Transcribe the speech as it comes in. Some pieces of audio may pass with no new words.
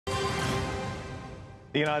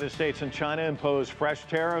The United States and China impose fresh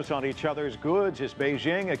tariffs on each other's goods as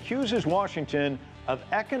Beijing accuses Washington of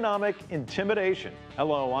economic intimidation.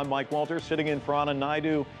 Hello, I'm Mike Walters, sitting in for Anna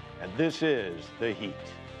Naidu, and this is The Heat.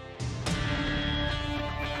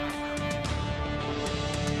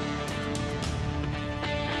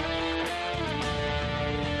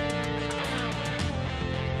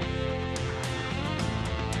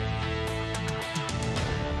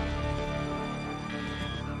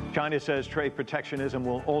 China says trade protectionism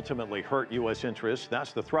will ultimately hurt U.S. interests.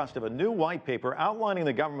 That's the thrust of a new white paper outlining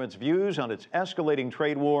the government's views on its escalating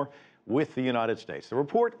trade war with the United States. The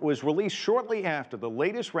report was released shortly after the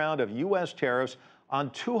latest round of U.S. tariffs on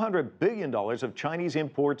 $200 billion of Chinese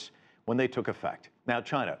imports when they took effect. Now,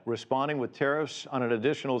 China responding with tariffs on an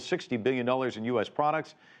additional $60 billion in U.S.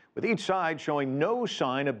 products, with each side showing no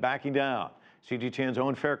sign of backing down. CGTN's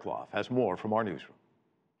Owen Fairclough has more from our newsroom.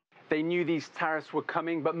 They knew these tariffs were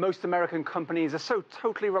coming, but most American companies are so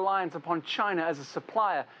totally reliant upon China as a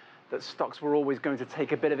supplier that stocks were always going to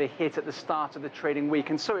take a bit of a hit at the start of the trading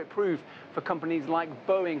week. And so it proved for companies like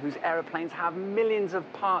Boeing, whose aeroplanes have millions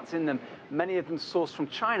of parts in them, many of them sourced from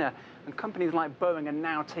China. And companies like Boeing are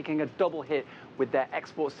now taking a double hit with their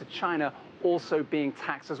exports to China also being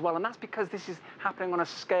taxed as well. And that's because this is happening on a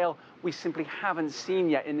scale we simply haven't seen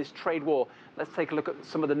yet in this trade war. Let's take a look at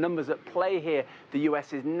some of the numbers at play here. The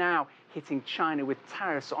US is now hitting China with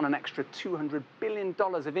tariffs on an extra $200 billion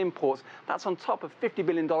of imports. That's on top of $50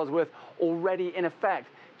 billion worth already in effect.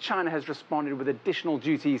 China has responded with additional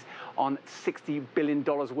duties on $60 billion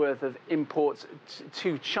worth of imports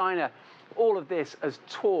to China. All of this as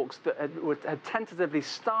talks that had tentatively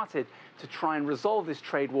started to try and resolve this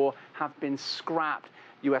trade war have been scrapped.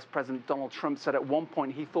 US President Donald Trump said at one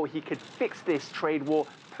point he thought he could fix this trade war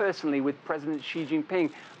personally with President Xi Jinping,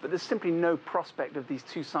 but there's simply no prospect of these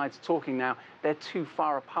two sides talking now. They're too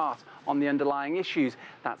far apart on the underlying issues.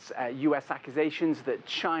 That's US accusations that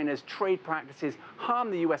China's trade practices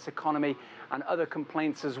harm the US economy, and other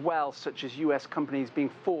complaints as well, such as US companies being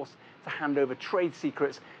forced to hand over trade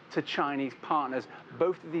secrets to Chinese partners.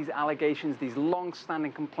 Both of these allegations, these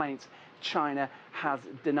long-standing complaints, China has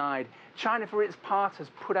denied. China, for its part, has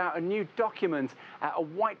put out a new document, a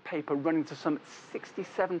white paper running to some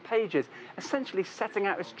 67 pages, essentially setting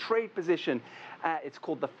out its trade position. It's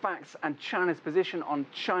called The Facts and China's Position on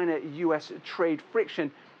China-US Trade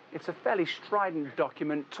Friction. It's a fairly strident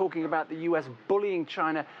document talking about the US bullying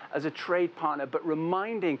China as a trade partner, but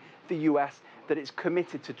reminding the US that it's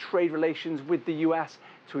committed to trade relations with the US,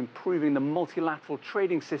 to improving the multilateral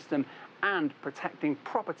trading system and protecting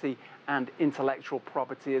property and intellectual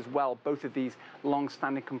property as well. Both of these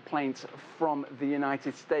long-standing complaints from the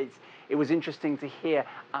United States. It was interesting to hear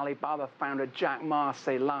Alibaba founder Jack Ma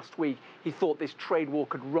say last week he thought this trade war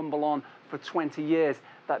could rumble on for 20 years.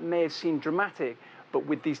 That may have seemed dramatic, but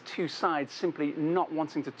with these two sides simply not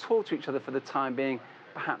wanting to talk to each other for the time being,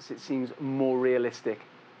 perhaps it seems more realistic.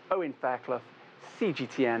 Owen Fairclough,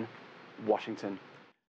 CGTN, Washington.